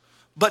words.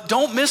 But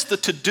don't miss the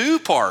to-do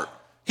part.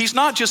 He's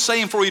not just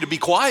saying for you to be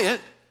quiet.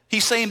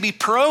 He's saying be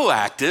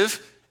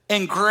proactive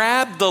and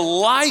grab the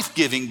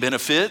life-giving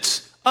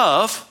benefits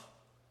of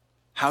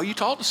how you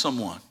talk to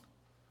someone.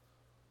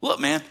 Look,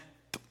 man,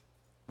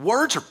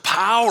 words are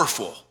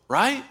powerful,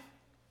 right?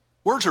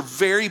 Words are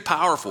very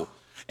powerful.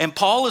 And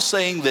Paul is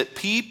saying that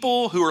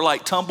people who are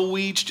like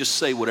tumbleweeds just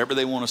say whatever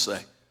they want to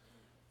say.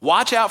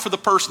 Watch out for the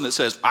person that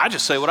says, I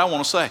just say what I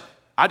want to say.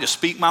 I just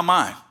speak my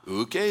mind.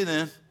 Okay,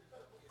 then.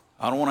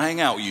 I don't want to hang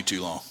out with you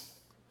too long.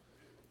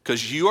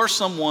 Because you are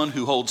someone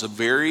who holds a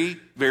very,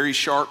 very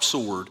sharp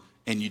sword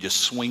and you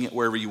just swing it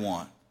wherever you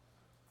want.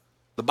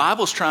 The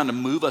Bible is trying to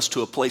move us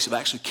to a place of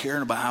actually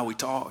caring about how we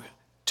talk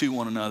to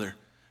one another,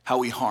 how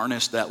we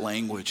harness that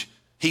language.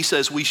 He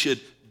says we should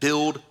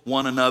build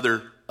one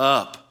another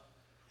up.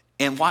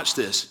 And watch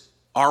this.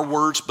 Our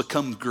words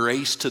become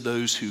grace to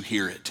those who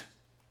hear it.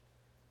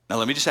 Now,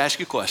 let me just ask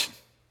you a question.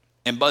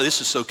 And this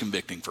is so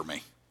convicting for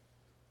me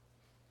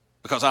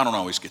because I don't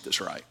always get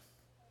this right.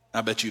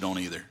 I bet you don't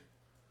either.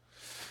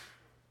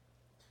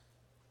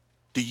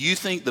 Do you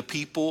think the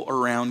people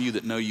around you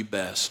that know you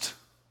best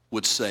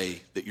would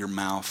say that your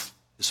mouth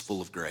is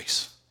full of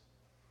grace?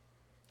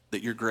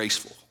 That you're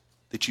graceful,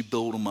 that you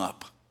build them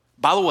up?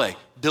 By the way,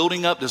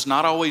 building up does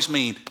not always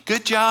mean,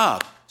 good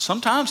job.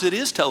 Sometimes it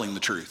is telling the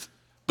truth.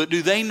 But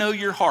do they know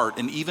your heart?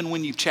 And even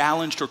when you've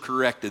challenged or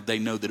corrected, they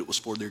know that it was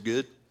for their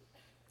good?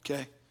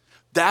 Okay?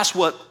 That's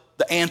what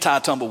the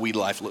anti-tumbleweed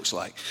life looks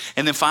like.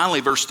 And then finally,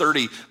 verse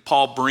 30,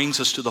 Paul brings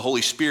us to the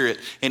Holy Spirit,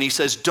 and he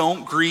says,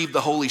 don't grieve the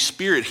Holy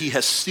Spirit. He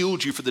has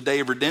sealed you for the day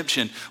of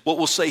redemption. What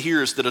we'll say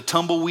here is that a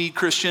tumbleweed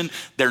Christian,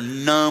 they're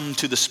numb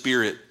to the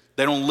Spirit.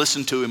 They don't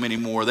listen to him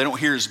anymore. They don't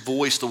hear his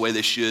voice the way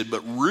they should.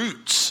 But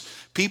roots,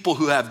 people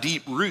who have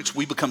deep roots,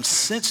 we become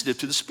sensitive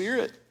to the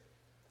Spirit.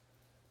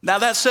 Now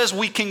that says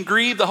we can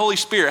grieve the Holy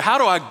Spirit. How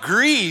do I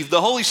grieve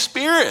the Holy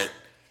Spirit?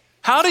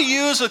 How do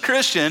you as a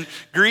Christian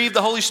grieve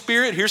the Holy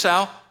Spirit? Here's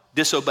how.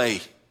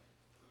 Disobey.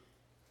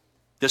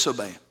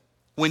 Disobey.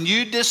 When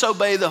you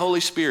disobey the Holy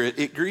Spirit,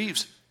 it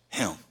grieves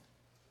him.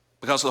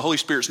 Because the Holy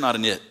Spirit's not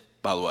an it,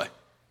 by the way.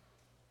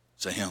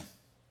 It's a him.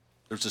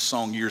 There was this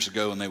song years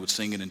ago, and they would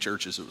sing it in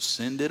churches. It was,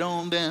 send it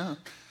on down.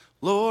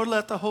 Lord,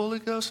 let the Holy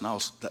Ghost.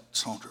 And that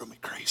song drove me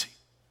crazy.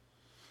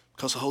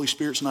 Because the Holy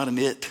Spirit's not an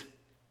it.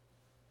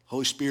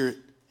 Holy Spirit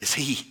is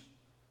he.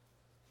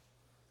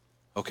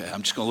 Okay,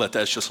 I'm just going to let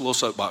that. It's just a little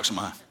soapbox of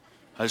mine.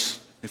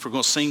 If we're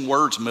going to sing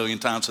words a million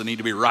times, they need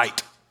to be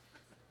right.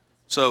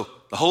 So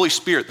the Holy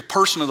Spirit, the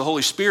person of the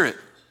Holy Spirit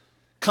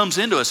comes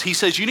into us. He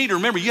says, you need to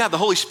remember, you have the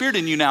Holy Spirit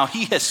in you now.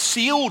 He has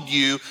sealed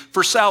you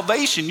for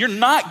salvation. You're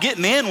not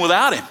getting in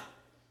without him.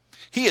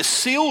 He has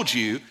sealed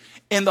you,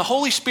 and the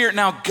Holy Spirit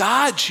now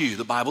guides you,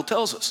 the Bible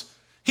tells us.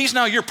 He's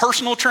now your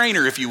personal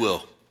trainer, if you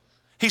will.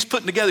 He's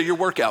putting together your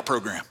workout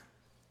program.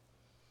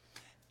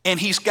 And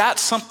he's got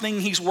something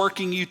he's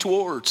working you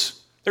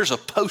towards. There's a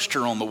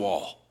poster on the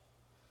wall.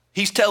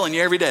 He's telling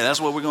you every day,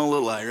 that's what we're going to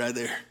look like right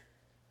there.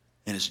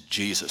 And it's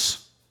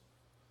Jesus.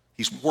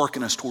 He's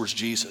working us towards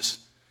Jesus.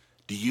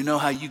 Do you know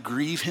how you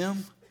grieve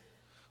him?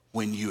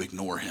 When you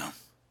ignore him.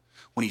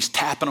 When he's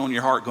tapping on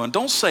your heart going,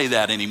 don't say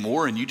that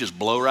anymore, and you just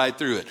blow right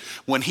through it.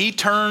 When he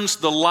turns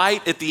the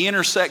light at the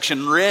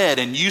intersection red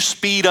and you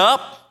speed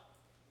up,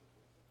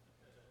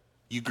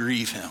 you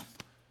grieve him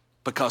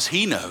because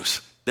he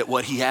knows that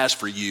what he has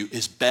for you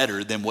is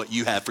better than what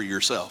you have for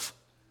yourself.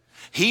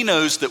 He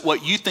knows that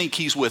what you think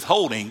he's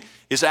withholding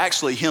is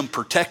actually him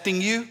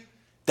protecting you.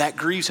 That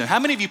grieves him. How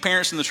many of you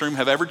parents in this room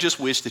have ever just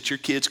wished that your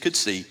kids could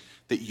see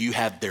that you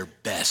have their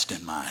best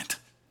in mind?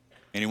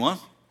 Anyone?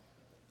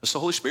 That's the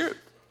Holy Spirit.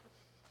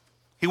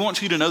 He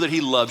wants you to know that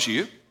he loves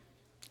you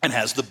and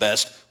has the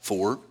best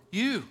for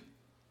you.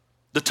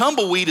 The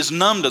tumbleweed is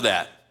numb to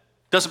that,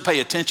 doesn't pay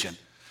attention.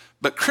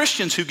 But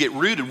Christians who get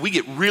rooted, we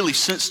get really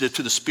sensitive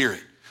to the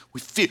Spirit.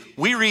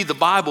 We read the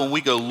Bible and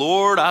we go,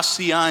 Lord, I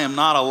see I am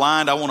not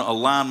aligned. I want to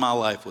align my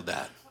life with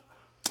that.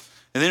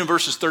 And then in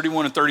verses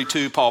 31 and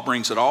 32, Paul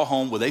brings it all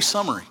home with a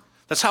summary.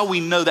 That's how we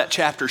know that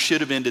chapter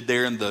should have ended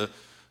there, and the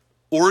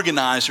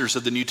organizers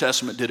of the New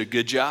Testament did a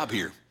good job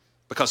here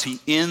because he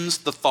ends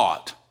the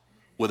thought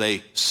with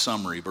a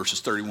summary, verses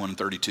 31 and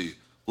 32.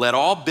 Let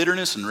all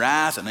bitterness and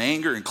wrath and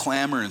anger and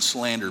clamor and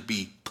slander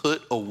be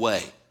put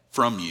away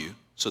from you.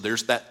 So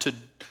there's that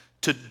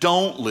to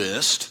don't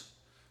list.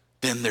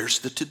 Then there's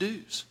the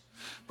to-dos.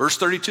 Verse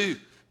 32,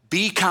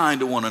 be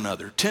kind to one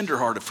another,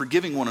 tenderhearted,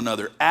 forgiving one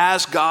another,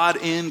 as God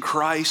in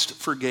Christ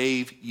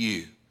forgave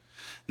you.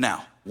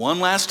 Now, one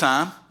last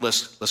time,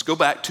 let's go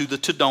back to the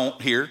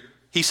to-don't here.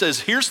 He says,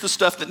 here's the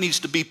stuff that needs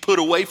to be put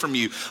away from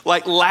you.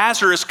 Like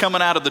Lazarus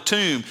coming out of the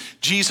tomb,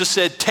 Jesus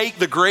said, take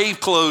the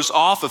grave clothes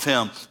off of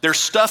him. There's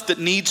stuff that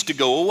needs to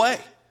go away.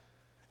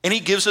 And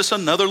he gives us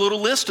another little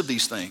list of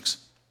these things.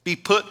 Be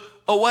put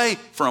away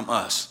from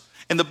us.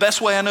 And the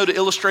best way I know to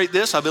illustrate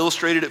this, I've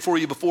illustrated it for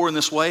you before in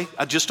this way.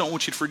 I just don't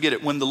want you to forget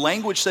it. When the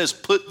language says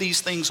put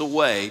these things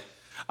away,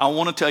 I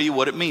want to tell you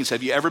what it means.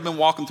 Have you ever been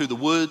walking through the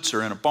woods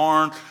or in a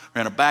barn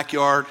or in a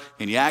backyard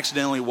and you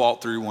accidentally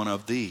walk through one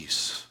of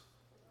these?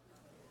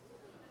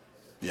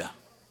 Yeah.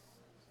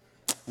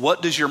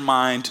 What does your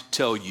mind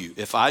tell you?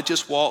 If I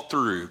just walk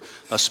through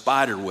a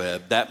spider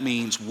web, that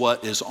means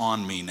what is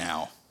on me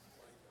now?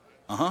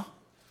 I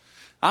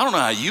don't know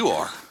how you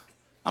are.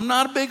 I'm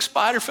not a big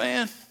spider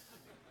fan.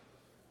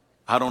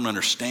 I don't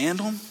understand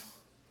them.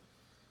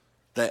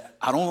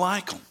 I don't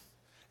like them.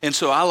 And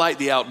so I like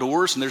the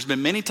outdoors, and there's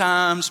been many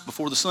times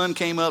before the sun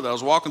came up that I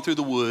was walking through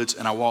the woods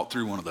and I walked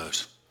through one of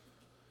those.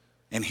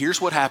 And here's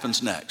what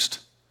happens next.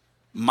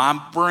 My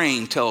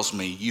brain tells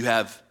me you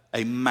have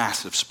a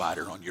massive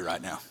spider on you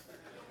right now,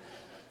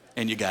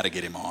 and you got to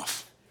get him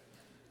off.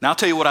 Now, I'll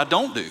tell you what I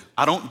don't do.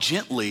 I don't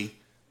gently,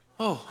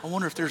 I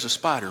wonder if there's a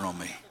spider on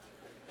me.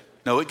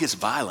 No, it gets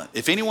violent.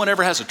 If anyone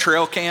ever has a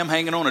trail cam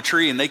hanging on a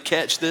tree and they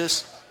catch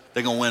this,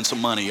 they're going to win some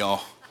money,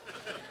 y'all.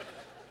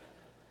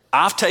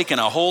 I've taken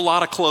a whole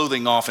lot of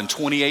clothing off in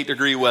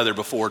 28-degree weather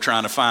before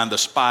trying to find the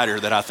spider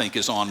that I think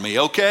is on me,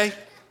 okay?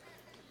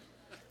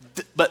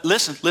 But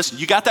listen,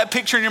 you got that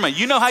picture in your mind.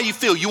 You know how you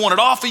feel. You want it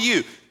off of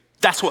you.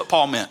 That's what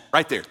Paul meant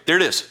right there. There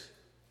it is.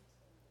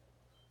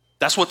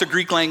 That's what the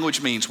Greek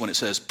language means when it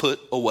says put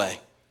away,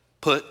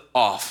 put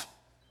off.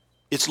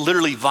 It's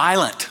literally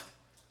violent.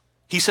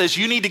 He says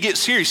you need to get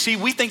serious. See,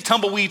 we think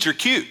tumbleweeds are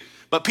cute,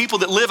 but people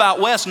that live out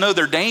west know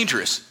they're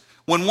dangerous.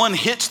 When one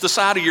hits the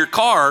side of your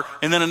car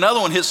and then another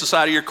one hits the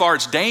side of your car,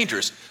 it's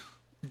dangerous.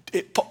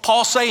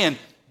 Paul's saying,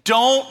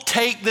 don't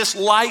take this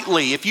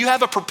lightly. If you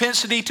have a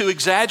propensity to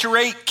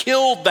exaggerate,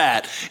 kill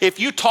that. If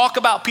you talk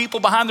about people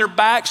behind their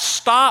backs,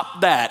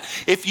 stop that.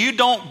 If you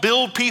don't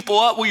build people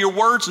up with your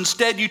words,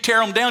 instead you tear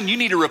them down, you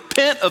need to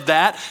repent of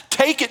that,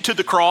 take it to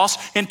the cross,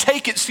 and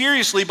take it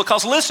seriously.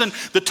 Because listen,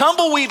 the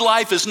tumbleweed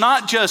life is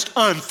not just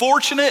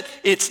unfortunate,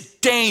 it's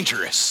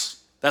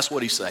dangerous. That's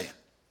what he's saying.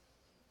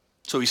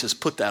 So he says,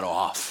 put that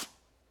off.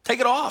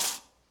 Take it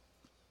off.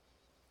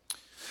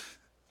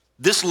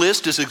 This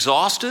list is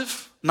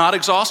exhaustive. Not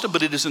exhaustive,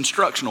 but it is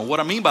instructional. What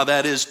I mean by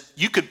that is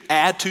you could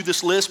add to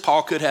this list.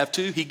 Paul could have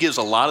too. He gives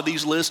a lot of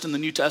these lists in the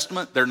New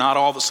Testament. They're not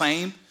all the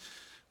same.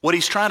 What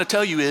he's trying to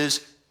tell you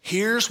is,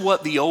 here's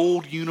what the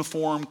old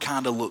uniform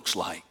kind of looks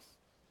like.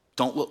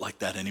 Don't look like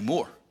that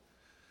anymore.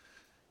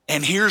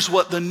 And here's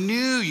what the new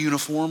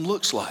uniform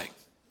looks like.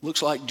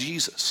 Looks like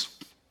Jesus.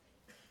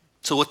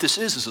 So what this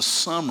is a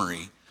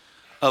summary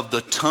of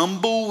the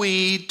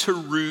tumbleweed to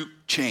root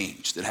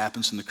change that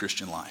happens in the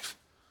Christian life.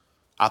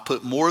 I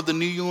put more of the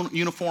new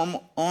uniform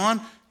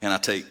on, and I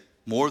take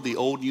more of the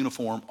old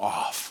uniform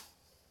off.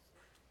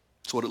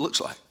 That's what it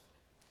looks like.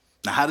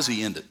 Now, how does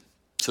he end it?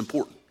 It's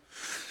important.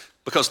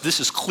 Because this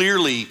is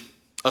clearly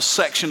a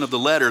section of the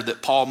letter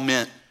that Paul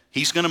meant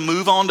he's going to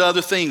move on to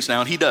other things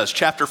now, and he does.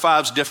 Chapter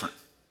 5 is different.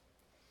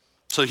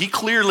 So he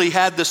clearly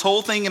had this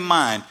whole thing in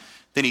mind.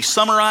 Then he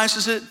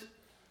summarizes it,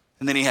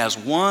 and then he has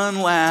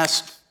one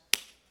last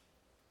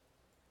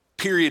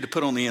period to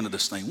put on the end of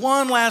this thing.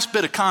 One last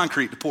bit of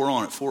concrete to pour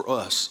on it for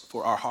us,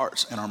 for our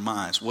hearts and our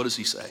minds. What does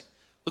he say?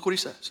 Look what he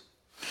says.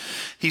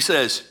 He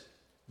says,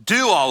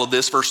 Do all of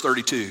this, verse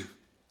 32,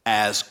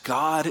 as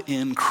God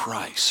in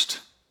Christ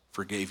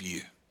forgave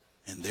you.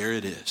 And there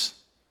it is.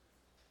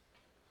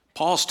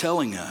 Paul's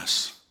telling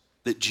us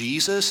that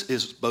Jesus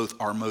is both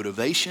our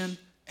motivation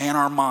and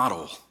our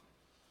model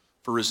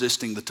for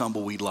resisting the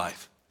tumbleweed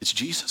life. It's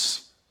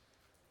Jesus.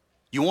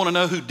 You want to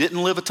know who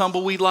didn't live a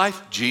tumbleweed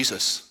life?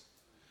 Jesus.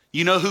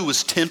 You know who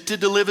was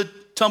tempted to live a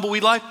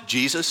tumbleweed life?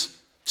 Jesus.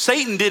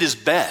 Satan did his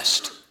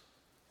best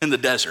in the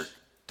desert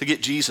to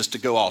get Jesus to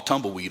go all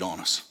tumbleweed on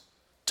us,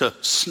 to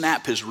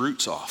snap his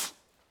roots off.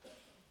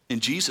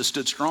 And Jesus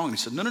stood strong and he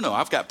said, no,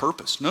 I've got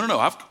purpose. No,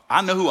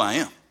 I know who I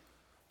am.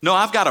 No,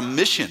 I've got a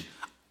mission.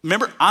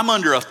 Remember, I'm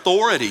under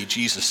authority,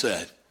 Jesus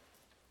said.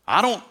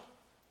 I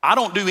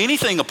don't do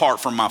anything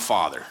apart from my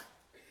Father.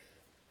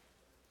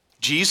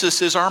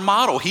 Jesus is our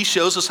model. He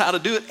shows us how to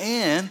do it,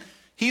 and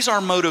he's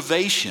our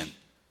motivation.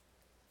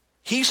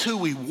 He's who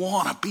we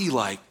want to be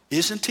like,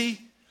 isn't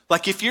he?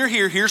 Like if you're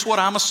here, here's what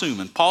I'm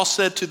assuming. Paul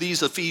said to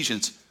these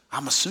Ephesians,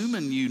 I'm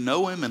assuming you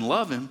know him and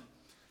love him.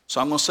 So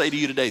I'm going to say to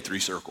you today,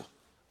 Three Circle,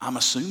 I'm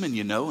assuming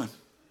you know him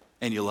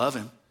and you love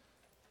him.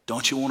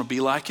 Don't you want to be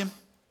like him?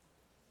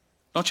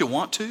 Don't you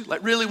want to?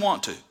 Like really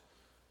want to?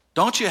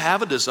 Don't you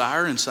have a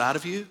desire inside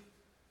of you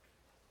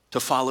to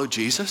follow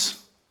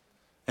Jesus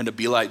and to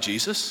be like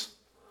Jesus?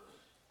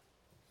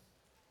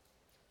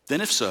 Then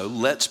if so,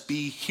 let's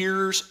be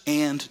hearers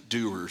and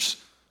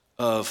doers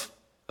of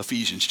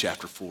Ephesians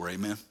chapter 4,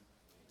 amen?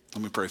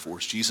 Let me pray for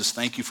us. Jesus,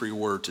 thank you for your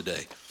word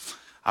today.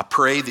 I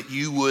pray that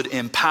you would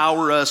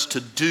empower us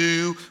to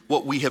do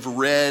what we have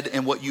read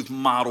and what you've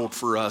modeled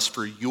for us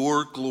for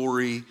your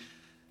glory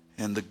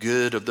and the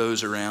good of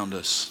those around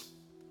us.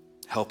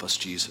 Help us,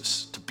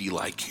 Jesus, to be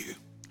like you.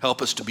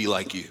 Help us to be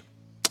like you.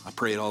 I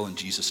pray it all in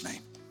Jesus'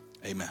 name.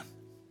 Amen.